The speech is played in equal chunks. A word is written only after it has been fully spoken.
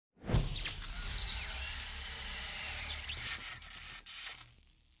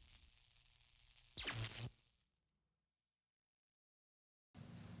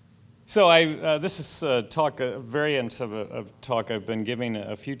So this is a talk, a variant of a talk I've been giving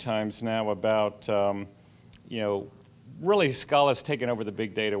a few times now about, really Scala's taken over the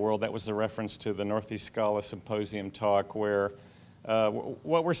big data world. That was the reference to the Northeast Scala Symposium talk, where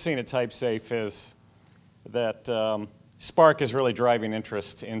what we're seeing at Typesafe is that Spark is really driving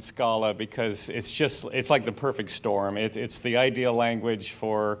interest in Scala because it's like the perfect storm. It's the ideal language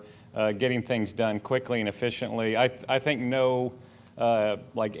for getting things done quickly and efficiently. I think no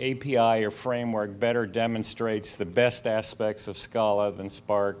like API or framework better demonstrates the best aspects of Scala than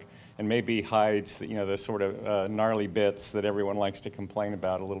Spark, and maybe hides the sort of gnarly bits that everyone likes to complain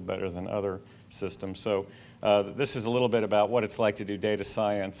about a little better than other systems. So this is a little bit about what it's like to do data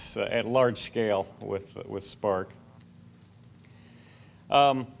science at large scale with Spark.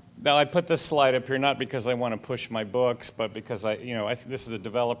 Now I put this slide up here not because I want to push my books, but because this is a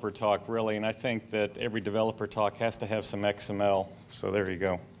developer talk really, and I think that every developer talk has to have some XML. So there you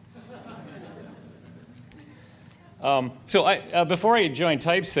go. Before I joined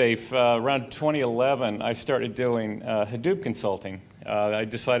Typesafe, around 2011, I started doing Hadoop consulting. I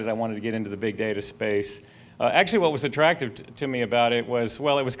decided I wanted to get into the big data space. Actually, what was attractive to me about it was,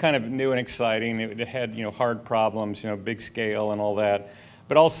 well, it was kind of new and exciting. It had hard problems, big scale and all that.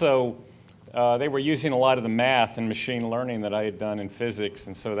 But also, they were using a lot of the math and machine learning that I had done in physics,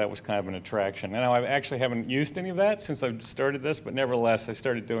 and so that was kind of an attraction. And now I actually haven't used any of that since I've started this, but nevertheless, I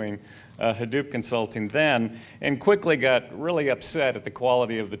started doing Hadoop consulting then, and quickly got really upset at the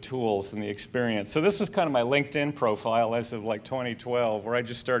quality of the tools and the experience. So this was kind of my LinkedIn profile as of like 2012, where I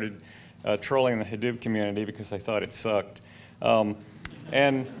just started trolling the Hadoop community because I thought it sucked.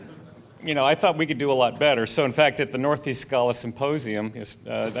 I thought we could do a lot better. So in fact, at the Northeast Scala Symposium,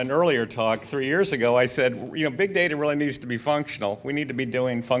 an earlier talk 3 years ago, I said, big data really needs to be functional. We need to be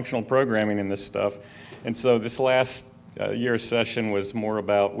doing functional programming in this stuff. And so this last year's session was more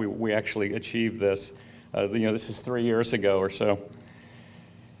about, we actually achieved this. This is 3 years ago or so.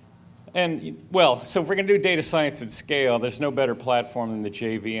 And, well, so if we're going to do data science at scale, there's no better platform than the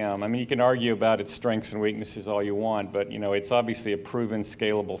JVM. I mean, you can argue about its strengths and weaknesses all you want, but, it's obviously a proven,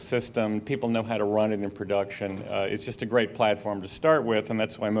 scalable system. People know how to run it in production. It's just a great platform to start with, and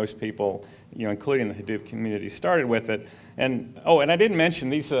that's why most people, including the Hadoop community, started with it. And, and I didn't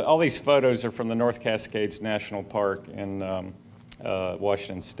mention, all these photos are from the North Cascades National Park in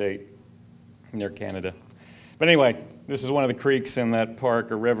Washington State, near Canada. But anyway, this is one of the creeks in that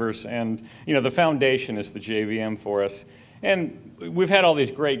park, or rivers, and the foundation is the JVM for us. And we've had all these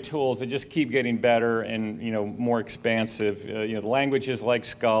great tools that just keep getting better and more expansive. The languages like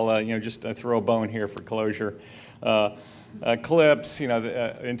Scala, just I throw a bone here for closure. Clips,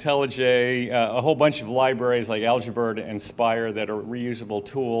 IntelliJ, a whole bunch of libraries like Algebra and Spire that are reusable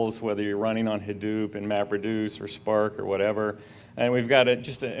tools, whether you're running on Hadoop and MapReduce or Spark or whatever. And we've got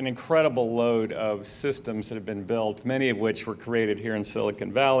just an incredible load of systems that have been built, many of which were created here in Silicon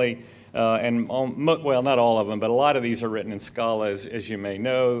Valley. Well, not all of them, but a lot of these are written in Scala, as you may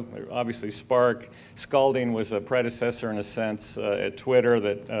know. Obviously, Spark. Scalding was a predecessor, in a sense, at Twitter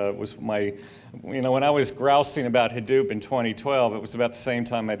that was my... when I was grousing about Hadoop in 2012, it was about the same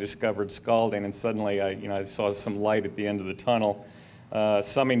time I discovered Scalding, and suddenly I saw some light at the end of the tunnel.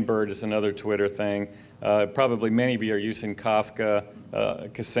 Hummingbird is another Twitter thing. Probably many of you are using Kafka,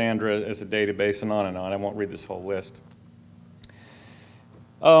 Cassandra as a database, and on and on. I won't read this whole list.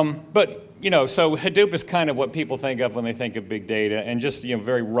 So Hadoop is kind of what people think of when they think of big data, and just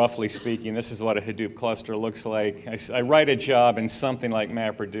very roughly speaking, this is what a Hadoop cluster looks like. I write a job in something like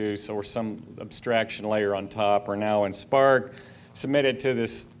MapReduce or some abstraction layer on top, or now in Spark, submit it to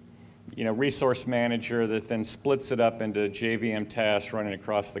this resource manager that then splits it up into JVM tasks running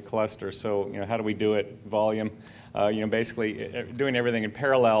across the cluster. So how do we do it? Volume. Basically doing everything in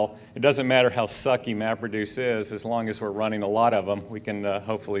parallel. It doesn't matter how sucky MapReduce is, as long as we're running a lot of them, we can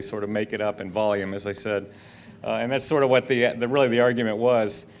hopefully sort of make it up in volume, as I said. And that's sort of what really the argument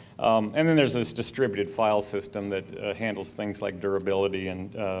was. And then there's this distributed file system that handles things like durability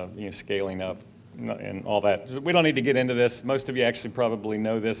and scaling up and all that. We don't need to get into this. Most of you actually probably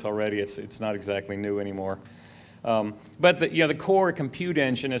know this already. It's not exactly new anymore. But the core compute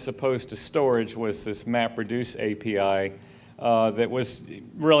engine, as opposed to storage, was this MapReduce API that was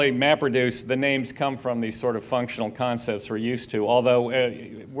really MapReduce. The names come from these sort of functional concepts we're used to, although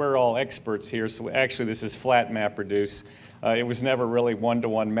we're all experts here, so actually this is flat MapReduce. It was never really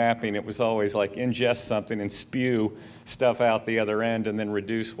one-to-one mapping. It was always like ingest something and spew stuff out the other end and then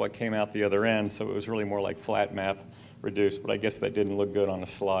reduce what came out the other end. So it was really more like flat MapReduce, but I guess that didn't look good on a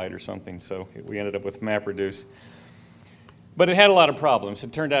slide or something, so we ended up with MapReduce. But it had a lot of problems.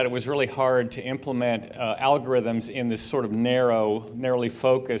 It turned out it was really hard to implement algorithms in this sort of narrowly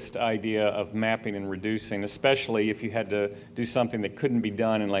focused idea of mapping and reducing, especially if you had to do something that couldn't be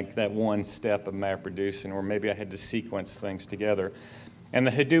done in like that one step of MapReducing, or maybe I had to sequence things together. And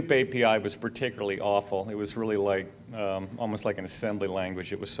the Hadoop API was particularly awful. It was really like, almost like an assembly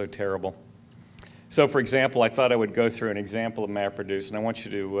language. It was so terrible. So for example, I thought I would go through an example of MapReduce, and I want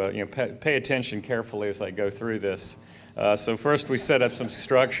you to pay attention carefully as I go through this. So first we set up some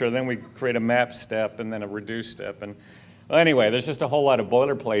structure, then we create a map step, and then a reduce step. And well, anyway, there's just a whole lot of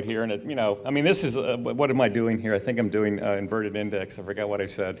boilerplate here, and I mean, this is, what am I doing here? I think I'm doing inverted index. I forgot what I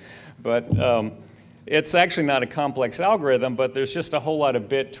said. But it's actually not a complex algorithm, but there's just a whole lot of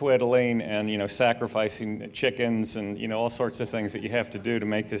bit twiddling and, sacrificing chickens and, all sorts of things that you have to do to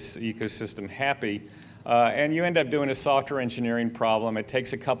make this ecosystem happy. And you end up doing a software engineering problem. It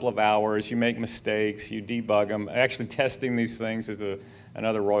takes a couple of hours. You make mistakes. You debug them. Actually, testing these things is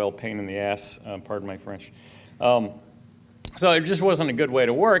another royal pain in the ass, pardon my French. So it just wasn't a good way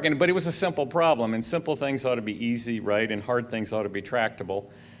to work, but it was a simple problem. And simple things ought to be easy, right? And hard things ought to be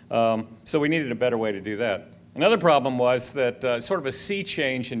tractable. So we needed a better way to do that. Another problem was that sort of a sea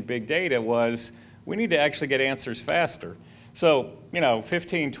change in big data was we need to actually get answers faster. So,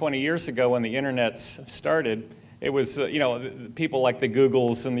 15, 20 years ago when the internet started, it was, people like the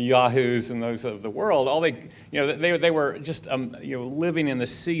Googles and the Yahoos and those of the world, all they were just, living in the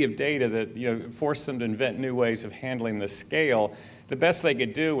sea of data that, forced them to invent new ways of handling the scale. The best they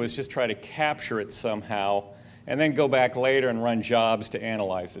could do was just try to capture it somehow and then go back later and run jobs to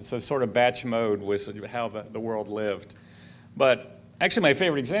analyze it. So sort of batch mode was how the world lived. But actually, my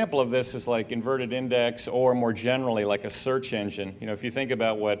favorite example of this is like inverted index, or more generally, like a search engine. If you think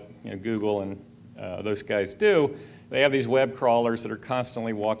about what Google and those guys do, they have these web crawlers that are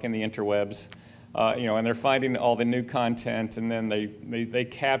constantly walking the interwebs, and they're finding all the new content, and then they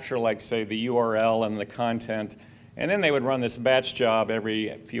capture, like, say, the URL and the content, and then they would run this batch job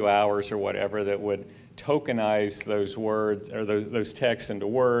every few hours or whatever that would tokenize those words or those texts into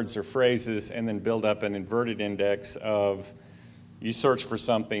words or phrases, and then build up an inverted index of, you search for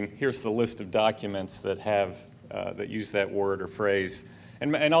something, here's the list of documents that have that use that word or phrase.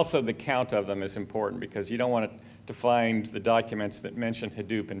 And also the count of them is important, because you don't want to find the documents that mention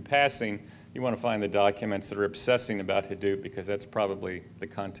Hadoop in passing. You want to find the documents that are obsessing about Hadoop, because that's probably the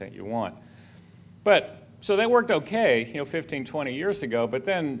content you want. But so that worked okay, 15, 20 years ago. But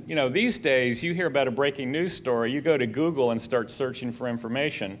then, these days you hear about a breaking news story, you go to Google and start searching for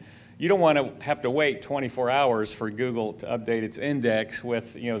information. You don't want to have to wait 24 hours for Google to update its index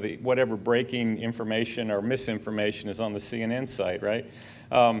with whatever breaking information or misinformation is on the CNN site, right?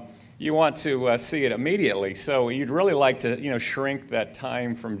 You want to see it immediately. So you'd really like to shrink that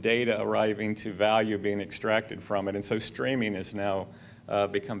time from data arriving to value being extracted from it. And so streaming has now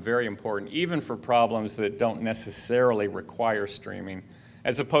become very important, even for problems that don't necessarily require streaming,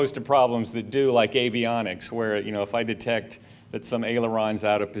 as opposed to problems that do, like avionics, where if I detect that some aileron's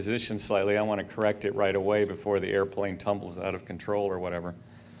out of position slightly, I want to correct it right away before the airplane tumbles out of control or whatever.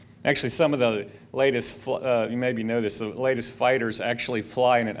 Actually, some of the latest, you maybe know this, the latest fighters actually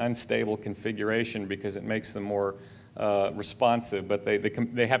fly in an unstable configuration because it makes them more responsive, but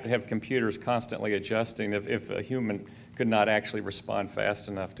they have to have computers constantly adjusting if a human could not actually respond fast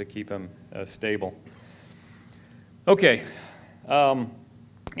enough to keep them stable. Okay.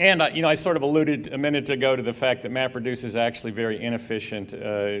 And I sort of alluded a minute ago to the fact that MapReduce is actually very inefficient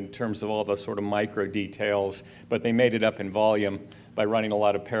in terms of all the sort of micro details, but they made it up in volume by running a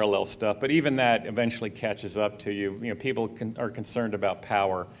lot of parallel stuff. But even that eventually catches up to you. People are concerned about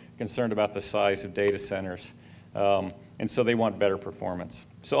power, concerned about the size of data centers, and so they want better performance.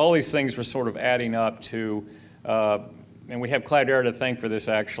 So all these things were sort of adding up to, and we have Cloudera to thank for this,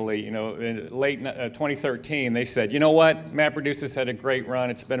 actually. In late 2013, they said, you know what, MapReduce has had a great run.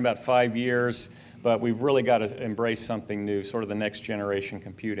 It's been about 5 years, but we've really got to embrace something new, sort of the next generation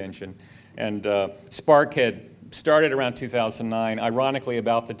compute engine. And Spark had started around 2009, ironically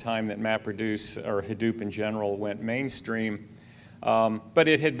about the time that MapReduce, or Hadoop in general, went mainstream. But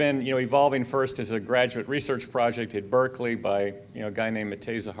it had been evolving first as a graduate research project at Berkeley by a guy named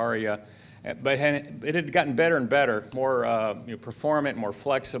Matej Zaharia. But it had gotten better and better, more performant, more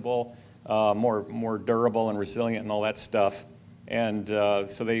flexible, more durable and resilient and all that stuff. And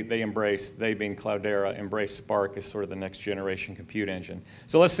so they being Cloudera, embraced Spark as sort of the next generation compute engine.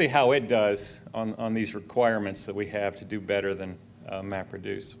 So let's see how it does on these requirements that we have to do better than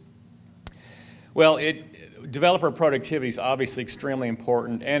MapReduce. Well, developer productivity is obviously extremely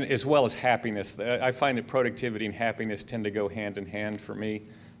important, and as well as happiness. I find that productivity and happiness tend to go hand in hand for me.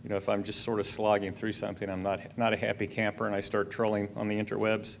 if I'm just sort of slogging through something, I'm not a happy camper and I start trolling on the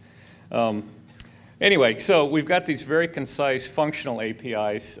interwebs. Anyway, so we've got these very concise functional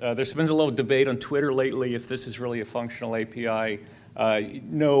APIs. There's been a little debate on Twitter lately if this is really a functional API.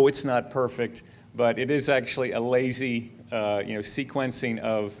 No, it's not perfect, but it is actually a lazy sequencing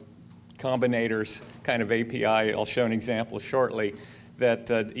of combinators kind of API. I'll show an example shortly that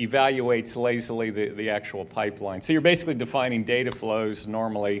evaluates lazily the actual pipeline. So you're basically defining data flows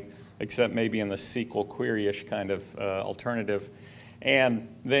normally, except maybe in the SQL query-ish kind of alternative. And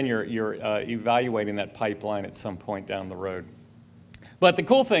then you're evaluating that pipeline at some point down the road. But the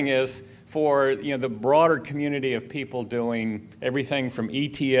cool thing is, for the broader community of people doing everything from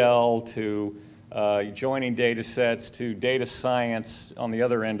ETL to joining data sets to data science on the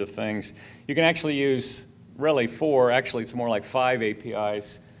other end of things, you can actually use really 4, actually it's more like 5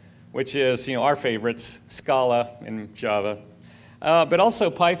 APIs, which is our favorites, Scala and Java, but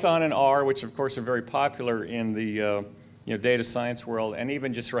also Python and R, which of course are very popular in the data science world, and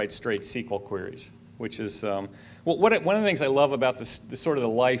even just write straight SQL queries, which is one of the things I love about this sort of the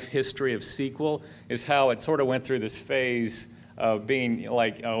life history of SQL is how it sort of went through this phase of being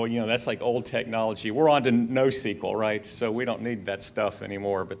like, oh, that's like old technology. We're on to NoSQL, right? So we don't need that stuff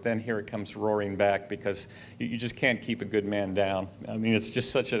anymore. But then here it comes roaring back because you just can't keep a good man down. I mean, it's just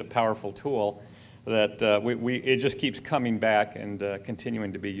such a powerful tool that it just keeps coming back and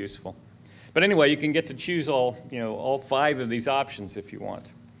continuing to be useful. But anyway, you can get to choose all 5 of these options if you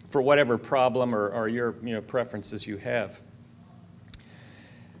want, for whatever problem or your preferences you have.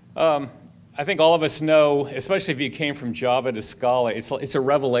 I think all of us know, especially if you came from Java to Scala, it's a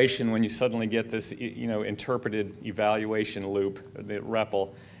revelation when you suddenly get this interpreted evaluation loop, the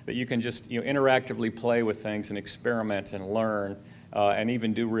REPL, that you can just interactively play with things and experiment and learn and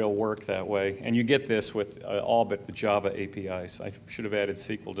even do real work that way. And you get this with all but the Java APIs. I should have added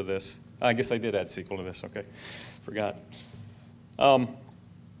SQL to this. I guess I did add SQL to this, okay. Forgot.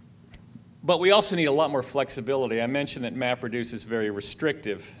 But we also need a lot more flexibility. I mentioned that MapReduce is very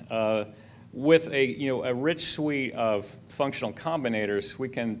restrictive. With a rich suite of functional combinators, we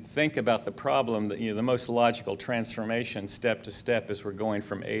can think about the problem, that, the most logical transformation step to step as we're going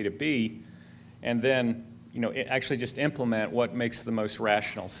from A to B, and then actually just implement what makes the most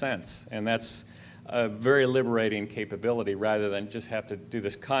rational sense. And that's a very liberating capability rather than just have to do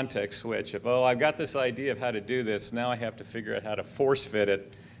this context switch of, oh, I've got this idea of how to do this, now I have to figure out how to force fit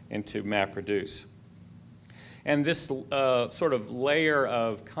it into MapReduce. And this sort of layer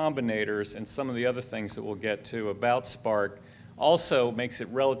of combinators and some of the other things that we'll get to about Spark also makes it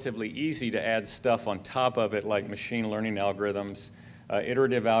relatively easy to add stuff on top of it, like machine learning algorithms,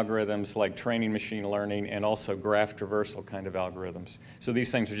 iterative algorithms like training machine learning, and also graph traversal kind of algorithms. So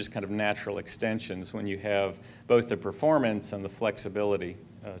these things are just kind of natural extensions when you have both the performance and the flexibility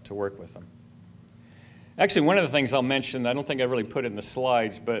to work with them. Actually, one of the things I'll mention, I don't think I really put it in the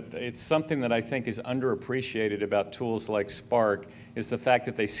slides, but it's something that I think is underappreciated about tools like Spark, is the fact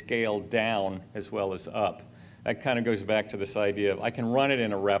that they scale down as well as up. That kind of goes back to this idea of I can run it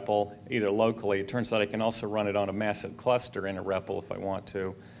in a REPL, either locally. It turns out I can also run it on a massive cluster in a REPL if I want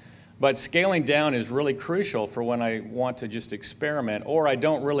to. But scaling down is really crucial for when I want to just experiment, or I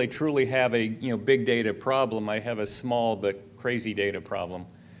don't really truly have a big data problem. I have a small but crazy data problem.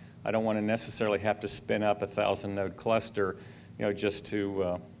 I don't want to necessarily have to spin up a 1,000-node cluster, just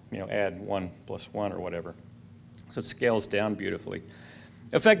to add 1 + 1 or whatever. So it scales down beautifully.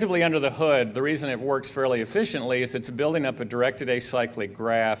 Effectively, under the hood, the reason it works fairly efficiently is it's building up a directed acyclic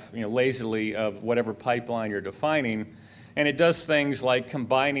graph, lazily, of whatever pipeline you're defining, and it does things like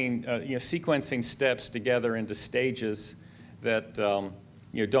combining, sequencing steps together into stages that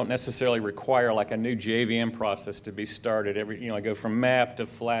don't necessarily require like a new JVM process to be started. I go from map to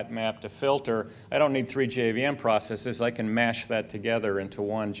flat map to filter. I don't need 3 JVM processes. I can mash that together into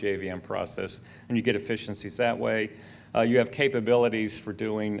 1 JVM process, and you get efficiencies that way. You have capabilities for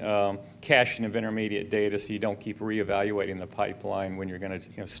doing caching of intermediate data, so you don't keep reevaluating the pipeline when you're going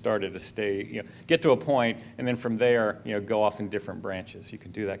to start at a stage, get to a point, and then from there go off in different branches. You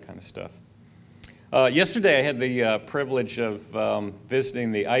can do that kind of stuff. Yesterday I had the privilege of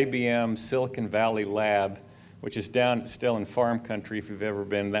visiting the IBM Silicon Valley lab, which is still in farm country if you've ever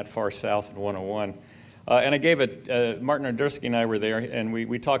been that far south of 101. And I gave it, Martin Odersky and I were there, and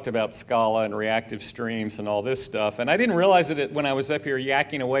we talked about Scala and reactive streams and all this stuff. And I didn't realize that when I was up here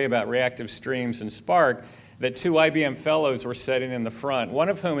yakking away about reactive streams and Spark, that 2 IBM fellows were sitting in the front, one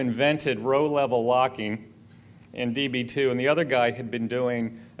of whom invented row-level locking in DB2, and the other guy had been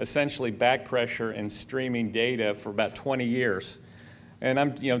doing essentially back pressure and streaming data for about 20 years. And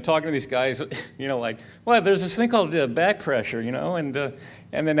I'm, talking to these guys, like, well, there's this thing called back pressure,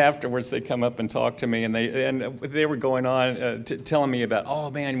 and then afterwards they come up and talk to me, and they were going on telling me about,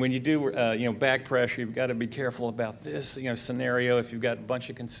 oh man, when you do, back pressure, you've got to be careful about this, scenario. If you've got a bunch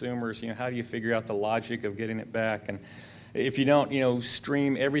of consumers, how do you figure out the logic of getting it back? And if you don't,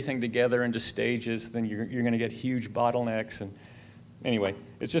 stream everything together into stages, then you're going to get huge bottlenecks. And anyway,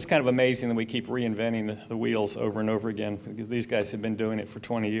 it's just kind of amazing that we keep reinventing the wheels over and over again. These guys have been doing it for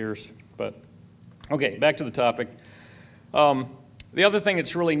 20 years. But okay, back to the topic. The other thing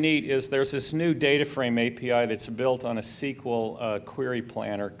that's really neat is there's this new data frame API that's built on a SQL query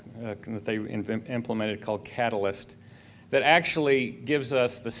planner that they implemented called Catalyst that actually gives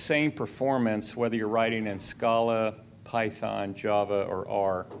us the same performance whether you're writing in Scala, Python, Java, or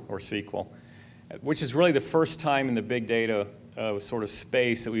R, or SQL, which is really the first time in the big data sort of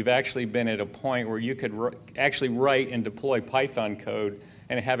space that we've actually been at a point where you could actually write and deploy Python code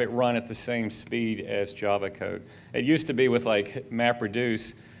and have it run at the same speed as Java code. It used to be with like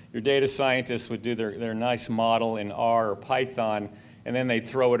MapReduce, your data scientists would do their nice model in R or Python, and then they'd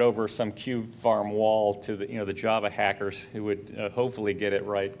throw it over some cube farm wall to the Java hackers who would hopefully get it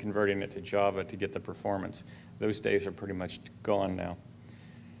right, converting it to Java to get the performance. Those days are pretty much gone now.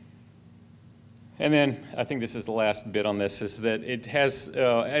 And then I think this is the last bit on this, is that it has,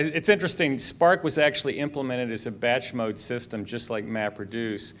 it's interesting, Spark was actually implemented as a batch mode system just like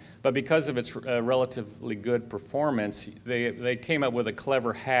MapReduce, but because of its relatively good performance, they came up with a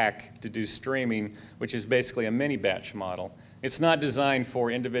clever hack to do streaming, which is basically a mini batch model. It's not designed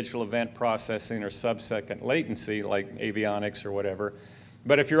for individual event processing or sub-second latency like avionics or whatever,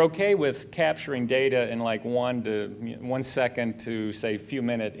 but if you're okay with capturing data in like 1 second to say few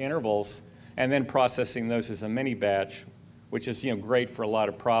minute intervals, and then processing those as a mini batch, which is great for a lot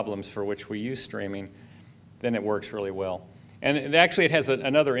of problems for which we use streaming, then it works really well. And it has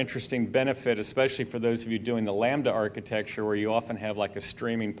another interesting benefit, especially for those of you doing the Lambda architecture where you often have like a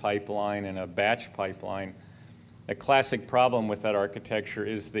streaming pipeline and a batch pipeline. A classic problem with that architecture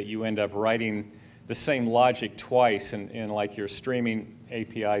is that you end up writing the same logic twice in like your streaming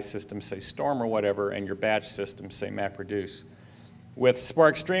API system, say Storm or whatever, and your batch system, say MapReduce. With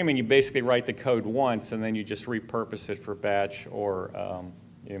Spark Streaming, you basically write the code once, and then you just repurpose it for batch or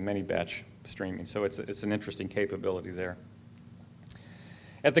many batch streaming. So it's an interesting capability there.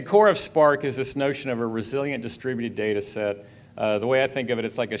 At the core of Spark is this notion of a resilient distributed data set. The way I think of it,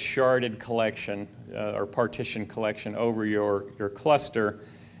 it's like a sharded collection or partition collection over your cluster.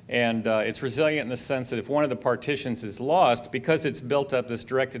 And it's resilient in the sense that if one of the partitions is lost, because it's built up this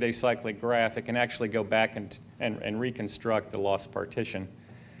directed acyclic graph, it can actually go back and reconstruct the lost partition.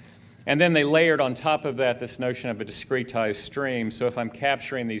 And then they layered on top of that this notion of a discretized stream. So if I'm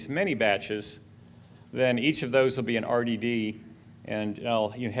capturing these mini batches, then each of those will be an RDD, and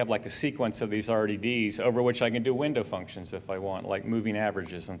you have like a sequence of these RDDs over which I can do window functions if I want, like moving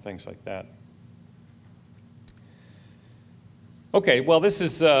averages and things like that. Okay, well, this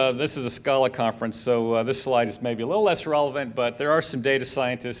is a Scala conference, so this slide is maybe a little less relevant, but there are some data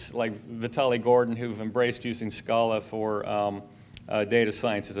scientists like Vitaly Gordon who've embraced using Scala for data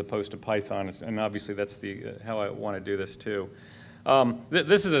science as opposed to Python, and obviously that's how I want to do this too.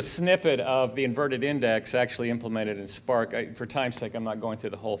 This is a snippet of the inverted index actually implemented in Spark. For time's sake, I'm not going through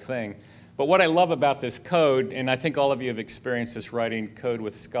the whole thing. But what I love about this code, and I think all of you have experienced this writing code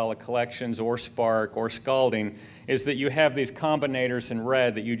with Scala collections or Spark or Scalding, is that you have these combinators in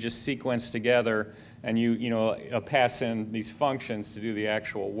red that you just sequence together, and you pass in these functions to do the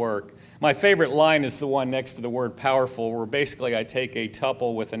actual work. My favorite line is the one next to the word powerful, where basically I take a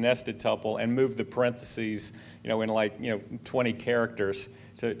tuple with a nested tuple and move the parentheses in like 20 characters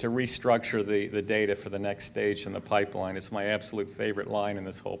to restructure the data for the next stage in the pipeline. It's my absolute favorite line in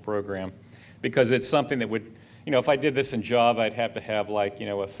this whole program, because it's something that would, if I did this in Java, I'd have to have like,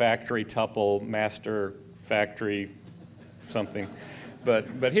 a factory tuple, master factory something.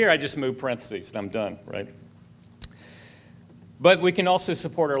 But here I just move parentheses and I'm done, right? But we can also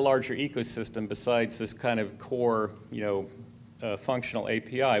support our larger ecosystem besides this kind of core, functional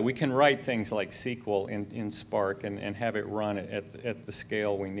API. We can write things like SQL in Spark and have it run at the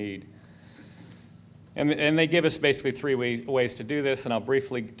scale we need. And they give us basically three ways to do this, and I'll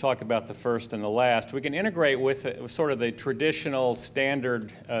briefly talk about the first and the last. We can integrate with sort of the traditional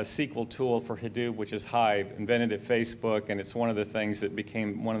standard SQL tool for Hadoop, which is Hive, invented at Facebook, and it's one of the things that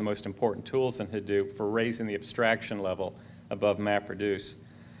became one of the most important tools in Hadoop for raising the abstraction level above MapReduce.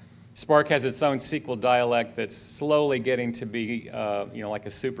 Spark has its own SQL dialect that's slowly getting to be like a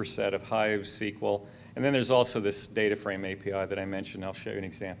superset of Hive's SQL. And then there's also this data frame API that I mentioned. I'll show you an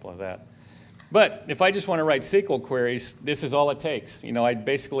example of that. But if I just want to write SQL queries, this is all it takes. You know, I'd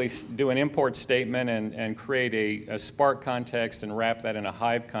basically do an import statement and create a Spark context and wrap that in a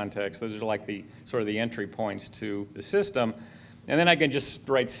Hive context. Those are like the sort of the entry points to the system. And then I can just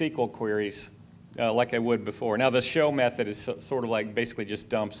write SQL queries like I would before. Now the show method is sort of like basically just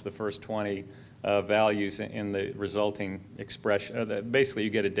dumps the first 20 values in the resulting expression. Basically you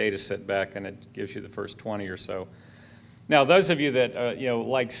get a data set back and it gives you the first 20 or so. Now, those of you that you know,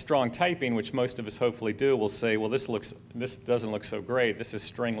 like strong typing, which most of us hopefully do, will say, well, this doesn't look so great. This is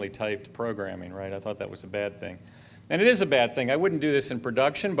stringly typed programming, right? I thought that was a bad thing. And it is a bad thing. I wouldn't do this in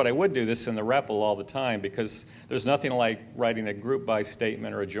production, but I would do this in the REPL all the time because there's nothing like writing a group by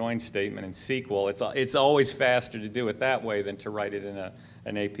statement or a join statement in SQL. It's always faster to do it that way than to write it in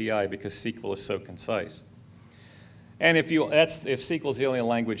an API because SQL is so concise. And if SQL is the only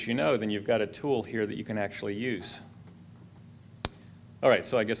language you know, then you've got a tool here that you can actually use. All right,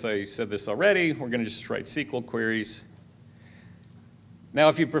 so I guess I said this already. We're going to just write SQL queries. Now,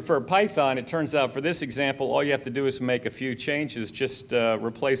 if you prefer Python, it turns out for this example, all you have to do is make a few changes. Just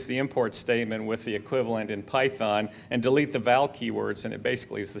replace the import statement with the equivalent in Python and delete the val keywords, and it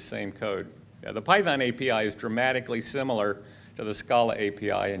basically is the same code. Yeah, the Python API is dramatically similar to the Scala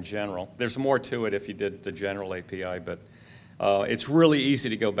API in general. There's more to it if you did the general API, but it's really easy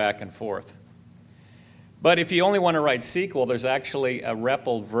to go back and forth. But if you only want to write SQL, there's actually a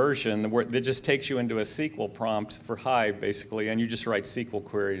REPL version that just takes you into a SQL prompt for Hive, basically, and you just write SQL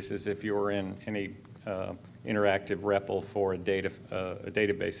queries as if you were in any interactive REPL for a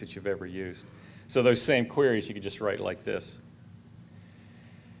database that you've ever used. So those same queries you could just write like this.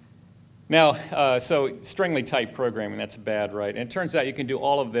 Now, so stringly typed programming, that's bad, right? And it turns out you can do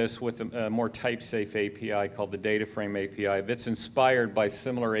all of this with a more type-safe API called the data frame API that's inspired by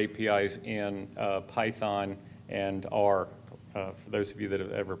similar APIs in Python and R, for those of you that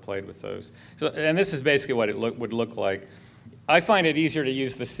have ever played with those. So, and this is basically what it would look like. I find it easier to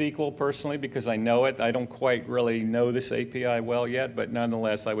use the SQL personally because I know it. I don't quite really know this API well yet, but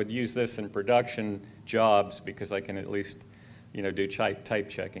nonetheless, I would use this in production jobs because I can at least, you know, do type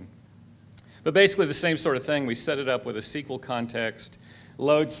checking. But basically the same sort of thing. We set it up with a SQL context,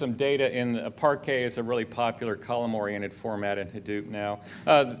 load some data in. Parquet is a really popular column-oriented format in Hadoop now.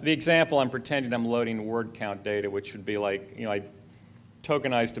 The example, I'm pretending I'm loading word count data, which would be like, you know, I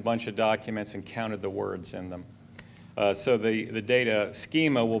tokenized a bunch of documents and counted the words in them. So the data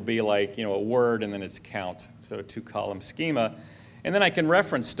schema will be like, you know, a word and then its count, so a two-column schema. And then I can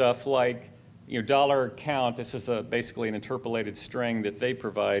reference stuff like, you know, $count, this is basically an interpolated string that they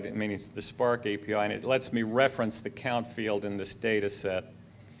provide, meaning it's the Spark API, and it lets me reference the count field in this data set.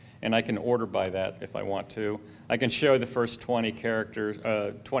 And I can order by that if I want to. I can show the first 20 characters,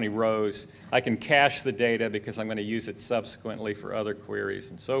 20 rows. I can cache the data because I'm going to use it subsequently for other queries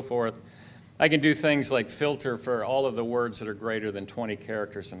and so forth. I can do things like filter for all of the words that are greater than 20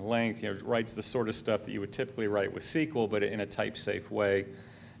 characters in length. You know, it writes the sort of stuff that you would typically write with SQL, but in a type-safe way.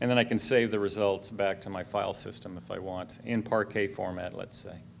 And then I can save the results back to my file system if I want, in Parquet format, let's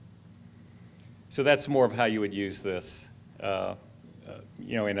say. So that's more of how you would use this,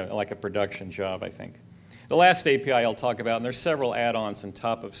 you know, in like a production job, I think. The last API I'll talk about, and there's several add-ons on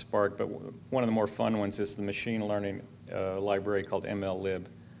top of Spark, but one of the more fun ones is the machine learning library called MLlib.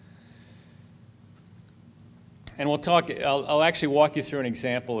 And we'll talk, I'll actually walk you through an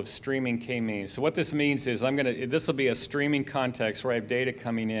example of streaming k-means. So what this means is this will be a streaming context where I have data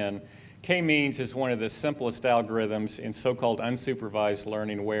coming in. K-means is one of the simplest algorithms in so-called unsupervised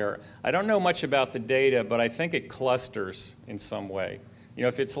learning where I don't know much about the data, but I think it clusters in some way. You know,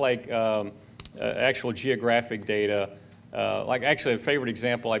 if it's like actual geographic data, like actually a favorite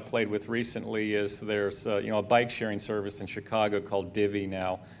example I played with recently is there's you know, a bike sharing service in Chicago called Divvy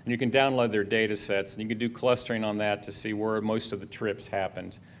now, and you can download their data sets and you can do clustering on that to see where most of the trips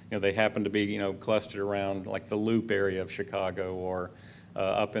happened. You know, they happen to be, you know, clustered around like the Loop area of Chicago or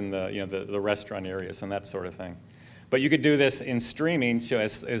up in the, you know, the restaurant areas and that sort of thing. But you could do this in streaming, so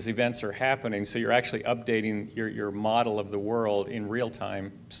as events are happening, so you're actually updating your model of the world in real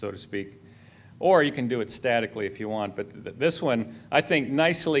time, so to speak. Or you can do it statically if you want, but this one, I think,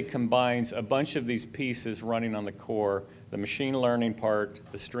 nicely combines a bunch of these pieces running on the core, the machine learning part,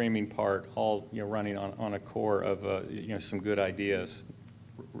 the streaming part, all, you know, running on a core of you know, some good ideas,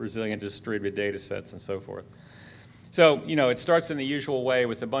 resilient distributed data sets and so forth. So, you know, it starts in the usual way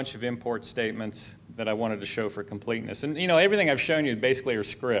with a bunch of import statements that I wanted to show for completeness. And, you know, everything I've shown you basically are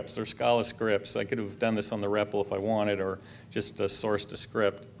scripts. They're Scala scripts. I could have done this on the REPL if I wanted, or just sourced a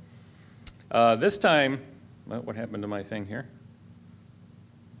script. This time, what happened to my thing here?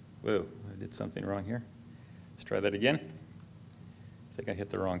 Whoa, I did something wrong here. Let's try that again. I think I hit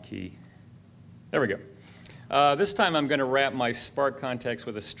the wrong key. There we go. This time I'm going to wrap my Spark context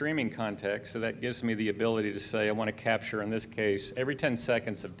with a streaming context, so that gives me the ability to say I want to capture, in this case, every 10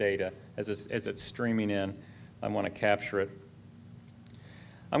 seconds of data as it's streaming in. I want to capture it.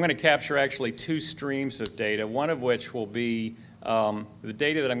 I'm going to capture actually 2 streams of data, one of which will be the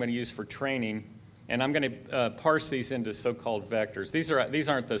data that I'm going to use for training, and I'm going to parse these into so-called vectors. These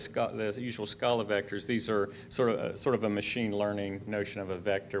aren't the usual Scala vectors. These are sort of a machine learning notion of a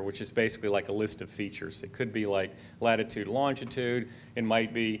vector, which is basically like a list of features. It could be like latitude, longitude. It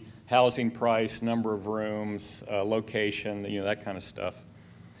might be housing price, number of rooms, location, that kind of stuff.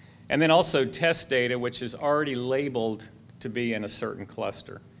 And then also test data, which is already labeled to be in a certain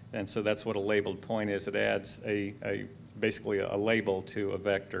cluster. And so that's what a labeled point is. It adds basically a label to a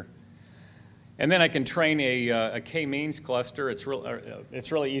vector. And then I can train a k-means cluster. It's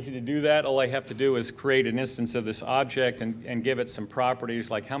really easy to do that. All I have to do is create an instance of this object and give it some properties,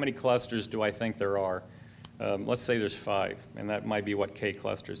 like how many clusters do I think there are? Let's say there's 5, and that might be what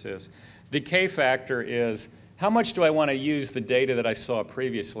k-clusters is. Decay factor is how much do I want to use the data that I saw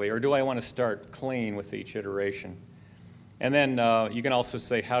previously, or do I want to start clean with each iteration? And then you can also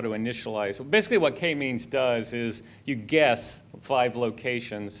say how to initialize. Basically what k-means does is you guess 5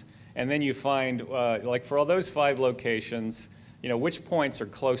 locations, and then you find, like for all those 5 locations, which points are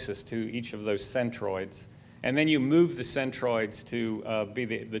closest to each of those centroids. And then you move the centroids to be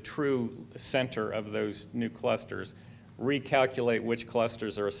the true center of those new clusters, recalculate which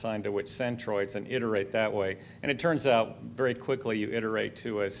clusters are assigned to which centroids, and iterate that way. And it turns out very quickly you iterate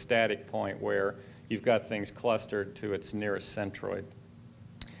to a static point where you've got things clustered to its nearest centroid.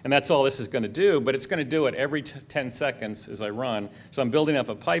 And that's all this is going to do, but it's going to do it every 10 seconds as I run. So I'm building up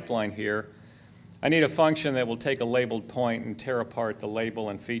a pipeline here. I need a function that will take a labeled point and tear apart the label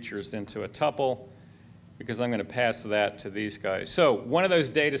and features into a tuple, because I'm going to pass that to these guys. So one of those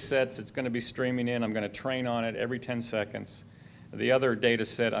data sets that's going to be streaming in, I'm going to train on it every 10 seconds. The other data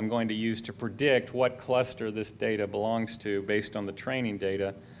set I'm going to use to predict what cluster this data belongs to based on the training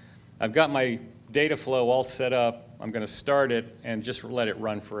data. I've got my data flow all set up. I'm going to start it and just let it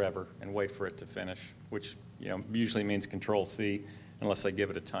run forever and wait for it to finish, which usually means Control-C unless I give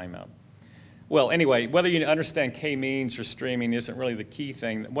it a timeout. Well, anyway, whether you understand k-means or streaming isn't really the key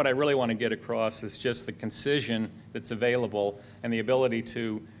thing. What I really want to get across is just the concision that's available and the ability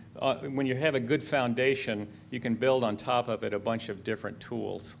to, when you have a good foundation, you can build on top of it a bunch of different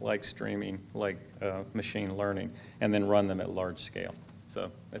tools like streaming, like machine learning, and then run them at large scale.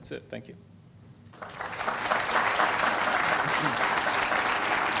 So that's it. Thank you.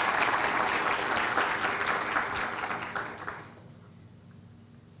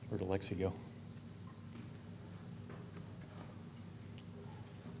 Where'd Alexi go?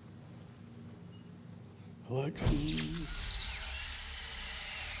 Alexi.